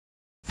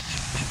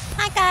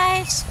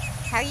guys,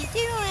 how you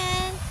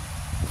doing?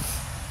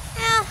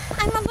 Well,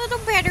 I'm a little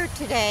better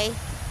today.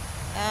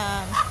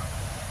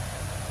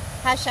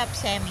 Hush up,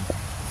 Sammy.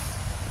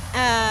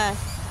 I'm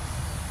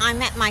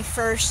at my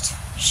first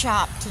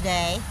shop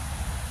today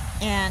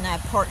in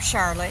Port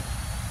Charlotte,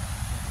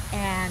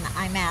 and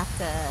I'm at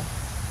the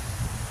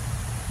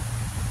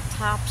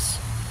Tops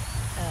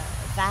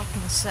Vac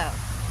and Sew.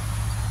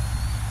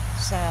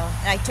 So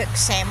I took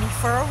Sammy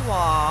for a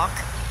walk,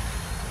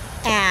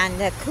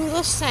 and the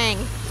coolest thing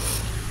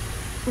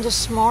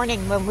this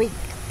morning when we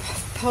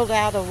pulled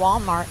out of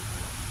Walmart,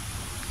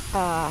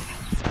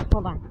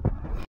 hold on.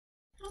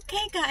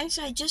 Okay guys,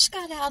 I just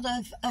got out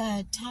of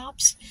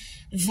Tops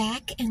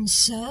Vac and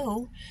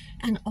Sew,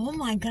 and oh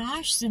my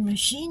gosh, the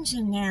machines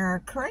in there are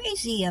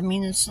crazy. I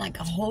mean, it's like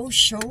a whole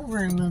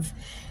showroom of,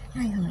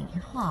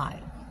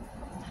 hi,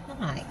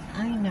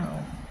 I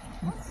know.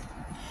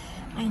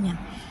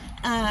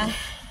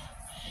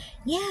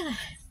 Yeah,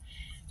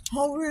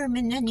 whole room,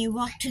 and then you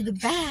walk to the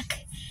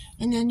back,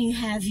 and then you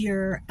have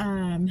your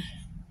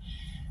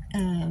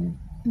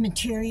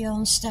material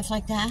and stuff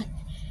like that.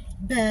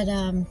 But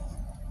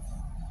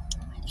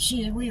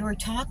we were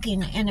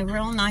talking, and a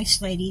real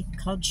nice lady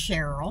called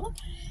Cheryl,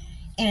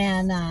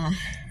 and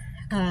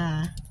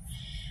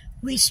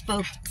we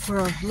spoke for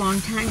a long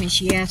time, and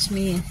she asked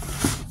me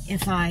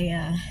if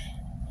I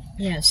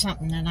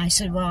something, and I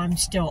said, well, I'm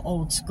still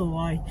old school.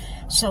 I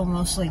sew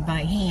mostly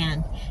by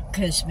hand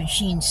because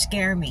machines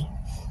scare me.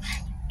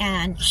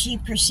 And she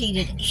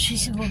proceeded, she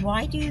said, well,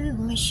 why do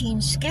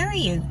machines scare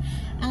you?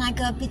 And I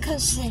go,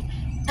 because the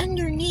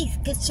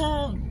underneath gets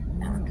all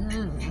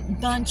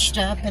bunched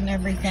up and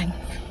everything.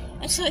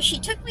 And so she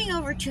took me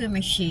over to a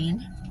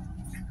machine,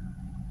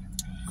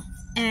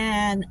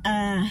 and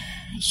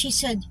she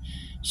said,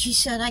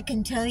 I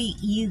can tell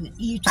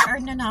you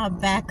turn the knob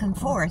back and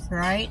forth,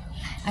 right?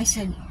 I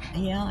said,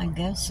 yeah, I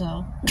guess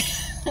so.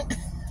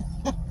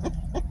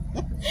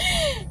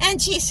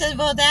 And she said,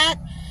 well, that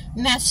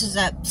messes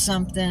up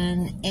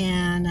something,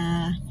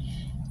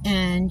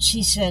 and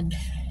she said,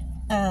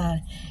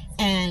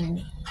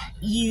 and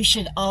you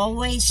should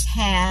always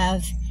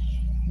have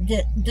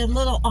the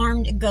little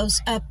arm that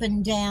goes up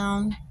and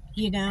down,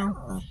 you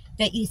know,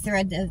 that you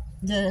thread the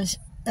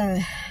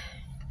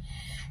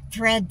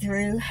thread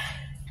through,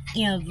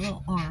 you know, the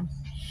little arm.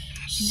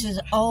 She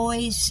says,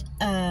 always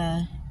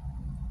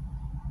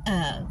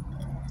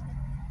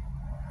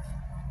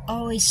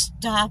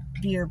stop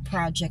your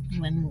project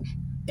when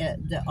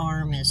the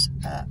arm is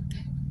up.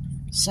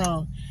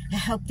 So I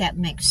hope that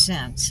makes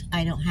sense.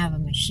 I don't have a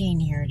machine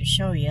here to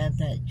show you,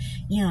 but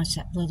you know, it's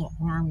that little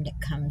arm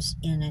that comes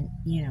in and,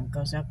 you know,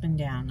 goes up and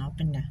down, up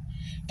and down.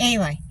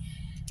 Anyway,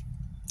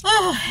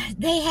 oh,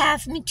 they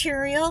have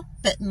material,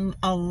 but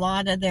a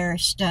lot of their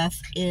stuff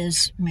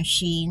is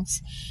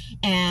machines,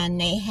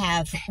 and they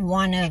have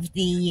one of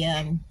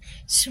the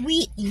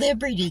Sweet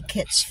Liberty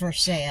kits for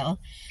sale.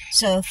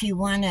 So if you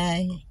want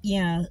to,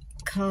 you know,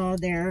 call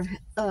their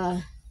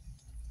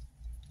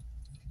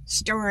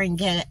store and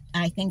get it,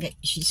 I think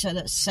she said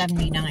it's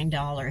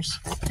 $79.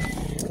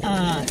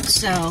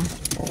 So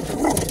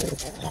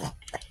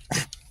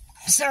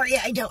sorry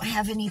I don't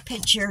have any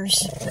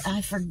pictures.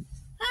 I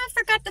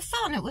forgot the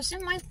phone. It was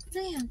in my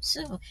van.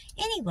 So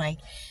anyway,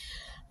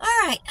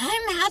 all right,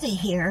 I'm out of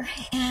here,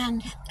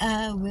 and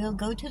we'll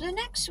go to the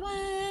next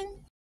one.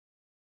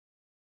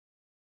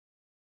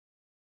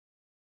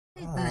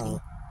 Hey, buddy.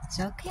 It's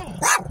okay.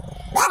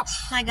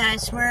 Hi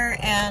guys, we're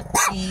at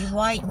the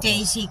White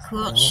Daisy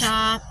Quilt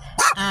Shop.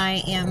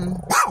 I am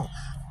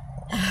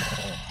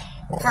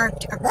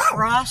parked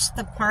across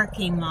the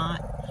parking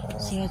lot.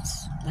 See,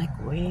 it's like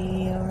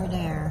way over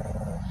there.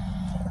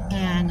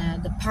 And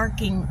the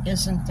parking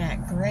isn't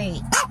that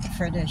great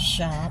for this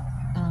shop.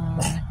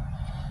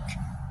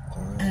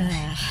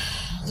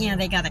 You know,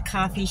 they got a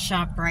coffee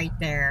shop right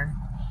there.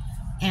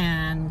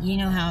 And you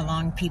know how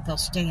long people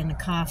stay in the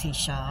coffee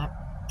shop.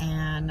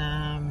 And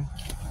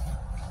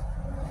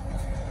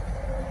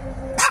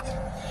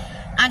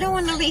I don't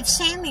want to leave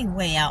Sammy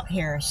way out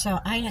here, so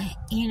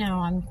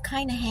I'm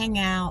kind of hang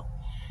out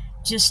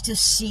just to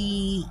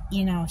see,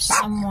 you know, if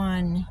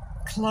someone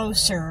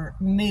closer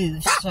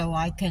moves so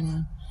I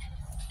can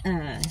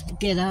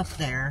get up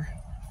there.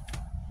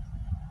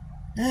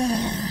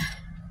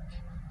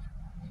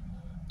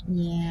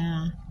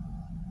 Yeah.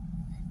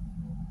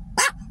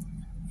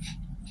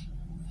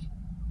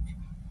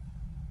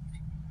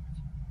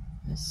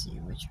 Let's see,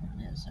 which one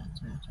is that?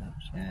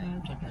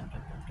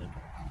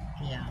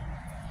 Yeah.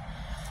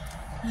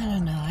 I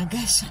don't know. I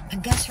guess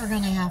we're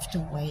gonna have to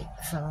wait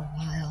for a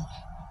while.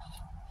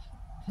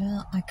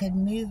 Well, I could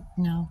move.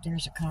 No,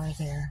 there's a car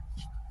there.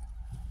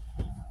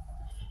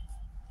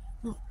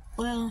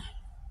 Well,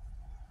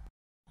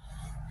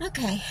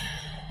 okay.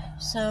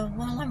 So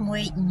while I'm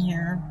waiting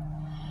here,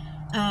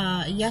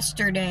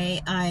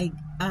 yesterday I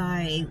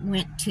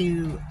went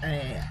to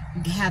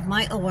have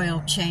my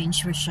oil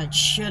changed, which I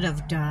should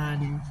have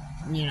done,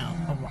 you know,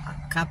 a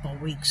couple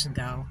weeks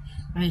ago.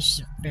 I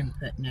just been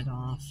putting it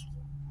off.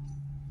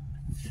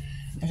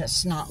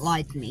 It's not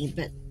like me,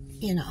 but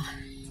you know,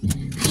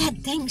 I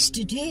had things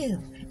to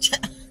do.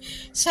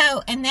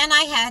 So, and then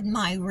I had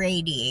my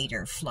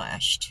radiator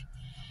flushed.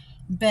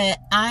 But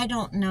I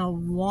don't know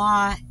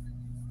why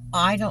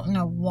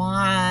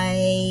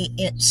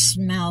it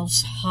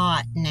smells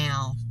hot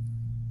now.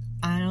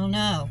 I don't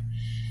know.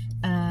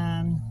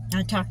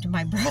 I talked to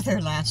my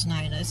brother last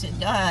night. I said,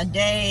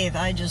 Dave,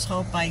 I just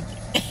hope I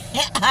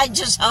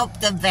just hope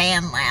the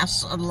van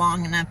lasts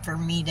long enough for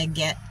me to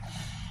get...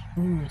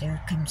 Ooh,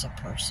 there comes a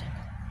person.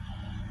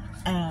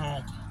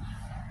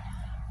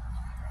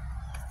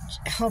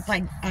 Hope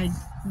I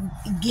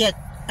get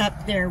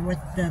up there with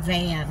the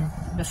van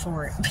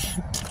before it...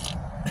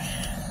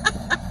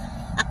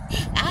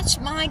 That's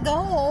my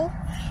goal.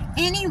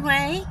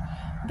 Anyway,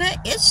 but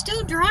it's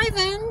still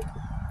driving.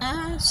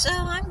 So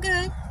I'm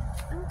good.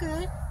 I'm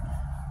good.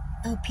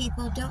 Oh,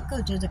 people, don't go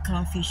to the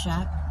coffee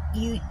shop.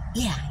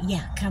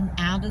 Yeah, come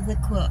out of the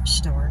quilt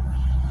store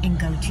and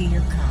go to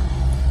your car.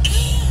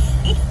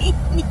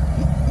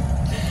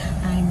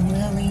 I'm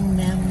willing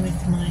them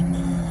with my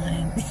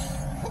mind.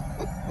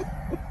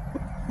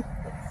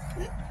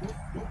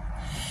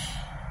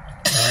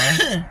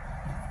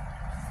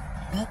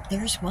 Oh,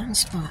 there's one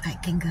spot I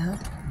can go.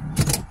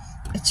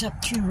 It's up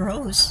 2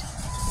 rows.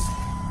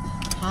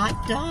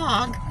 Hot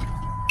dog.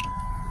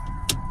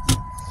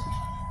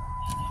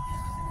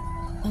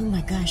 Oh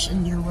my gosh,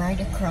 and you're right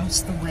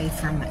across the way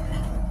from it.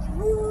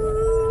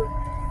 Woo.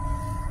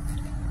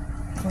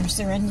 Of course,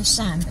 they're in the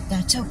sun, but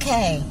that's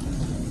okay.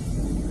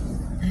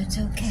 That's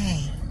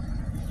okay.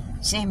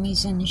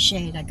 Sammy's in the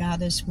shade. I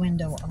got his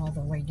window all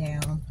the way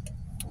down.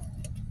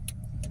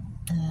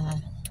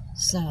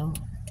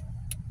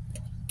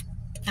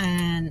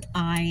 And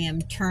I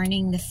am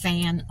turning the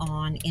fan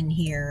on in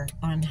here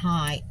on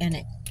high, and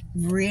it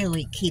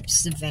really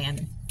keeps the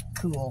van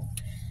cool.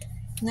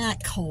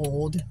 Not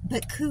cold,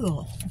 but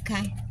cool,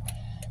 okay?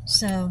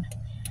 So,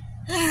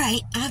 all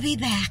right, I'll be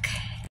back.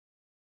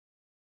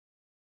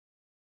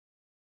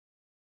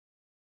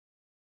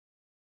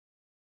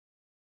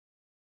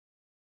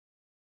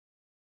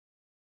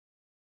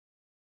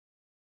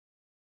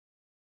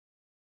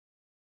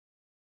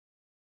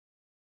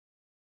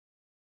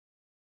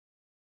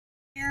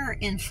 Here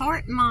in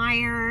Fort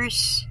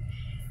Myers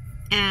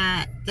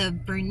at the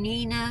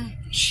Bernina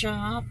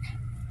shop,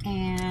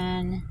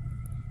 and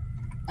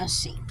let's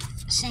see,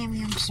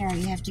 Sammy, I'm sorry,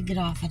 you have to get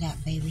off of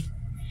that, baby.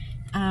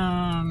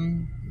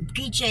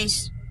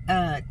 PJ's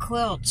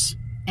Quilts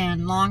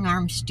and Long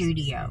Arm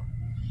Studio.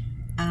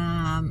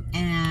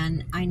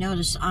 And I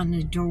noticed on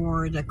the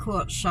door the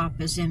quilt shop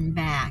is in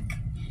back.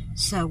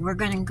 So we're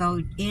going to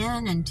go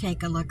in and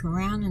take a look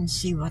around and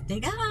see what they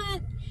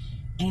got.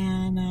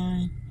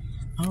 And,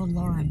 oh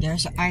Lord,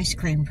 there's an ice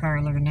cream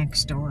parlor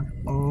next door.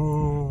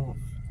 Oh,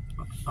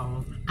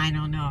 I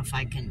don't know if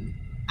I can,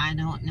 I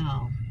don't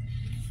know.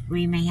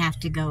 We may have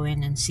to go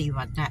in and see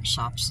what that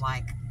shop's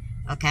like,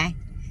 okay?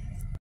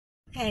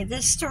 Okay,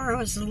 this store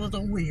was a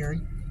little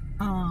weird,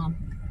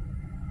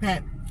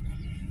 but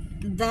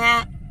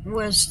that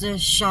was the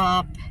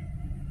shop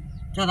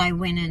that I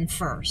went in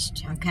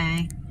first,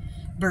 okay?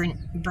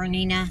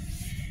 Bernina.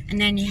 And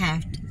then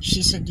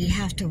she said you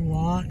have to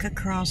walk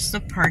across the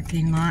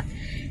parking lot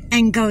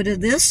and go to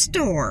this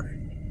store,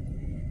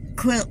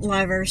 Quilt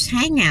Lovers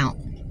Hangout,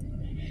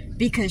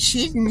 because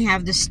she didn't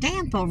have the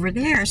stamp over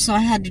there, so I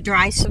had to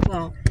drive. So,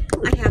 well,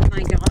 I have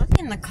my dog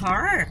in the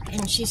car,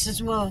 and she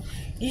says, well,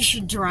 you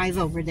should drive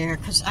over there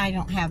because I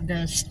don't have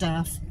the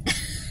stuff.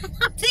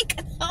 I'm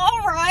thinking,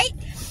 all right.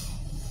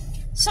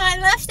 So I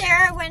left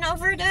there, I went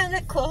over to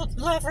the Quilt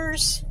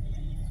Lovers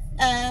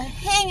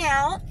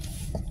Hangout,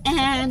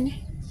 and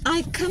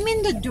I come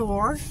in the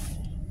door,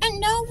 and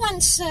no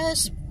one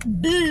says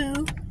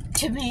boo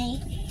to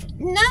me.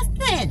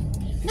 Nothing.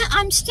 Now,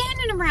 I'm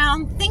standing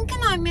around thinking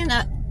I'm in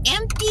an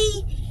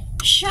empty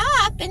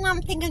shop, and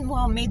I'm thinking,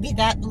 well, maybe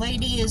that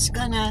lady is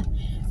gonna,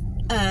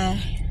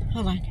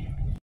 hold on.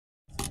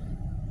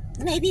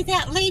 Maybe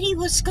that lady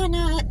was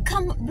gonna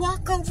come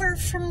walk over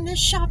from this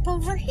shop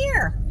over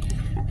here.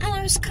 And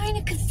I was kind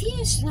of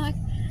confused, and I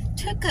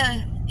took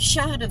a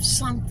shot of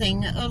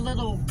something, a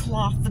little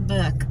cloth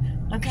book,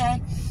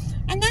 okay?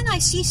 And then I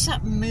see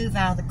something move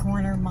out of the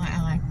corner of my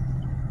eye.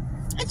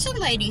 It's a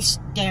lady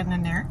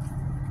standing there.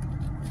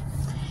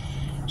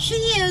 She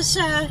is,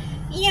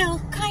 you know,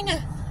 kind of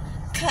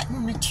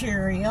cutting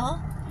material.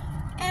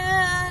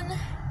 And,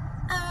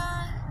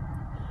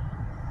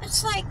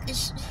 it's like,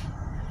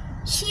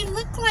 she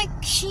looked like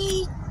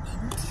she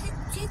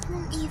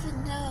didn't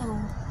even know.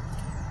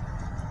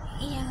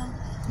 Yeah,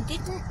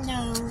 didn't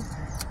know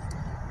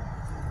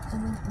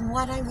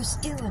what I was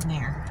doing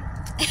there.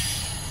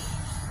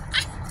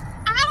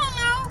 I don't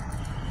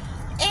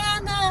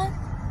know.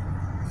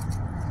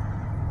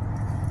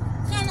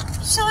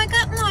 And so I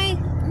got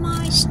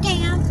my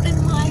stamp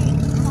and my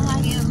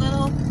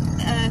little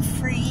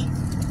free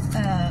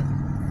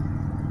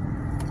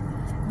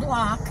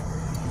block,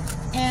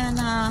 and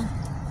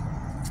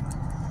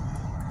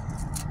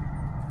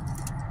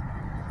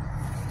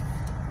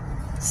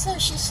so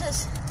she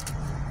says,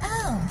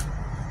 oh,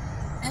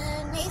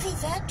 Navy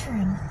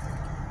veteran.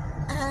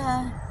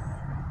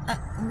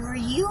 were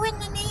you in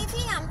the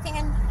Navy? I'm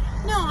thinking,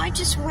 no, I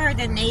just wear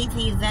the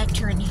Navy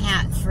veteran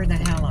hat for the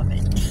hell of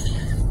it.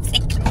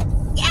 Thinking,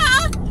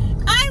 yeah,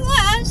 I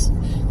was.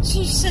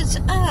 She says,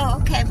 oh,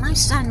 okay, my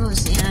son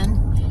was in,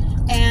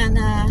 and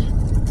I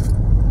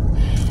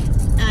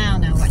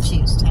don't know what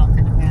she was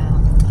talking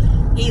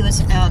about. He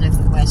was out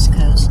of the West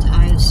Coast.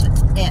 I was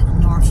at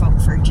Norfolk,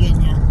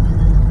 Virginia.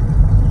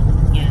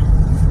 Yeah,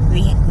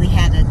 we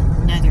had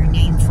another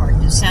name for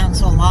it. It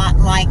sounds a lot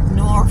like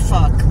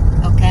Norfolk.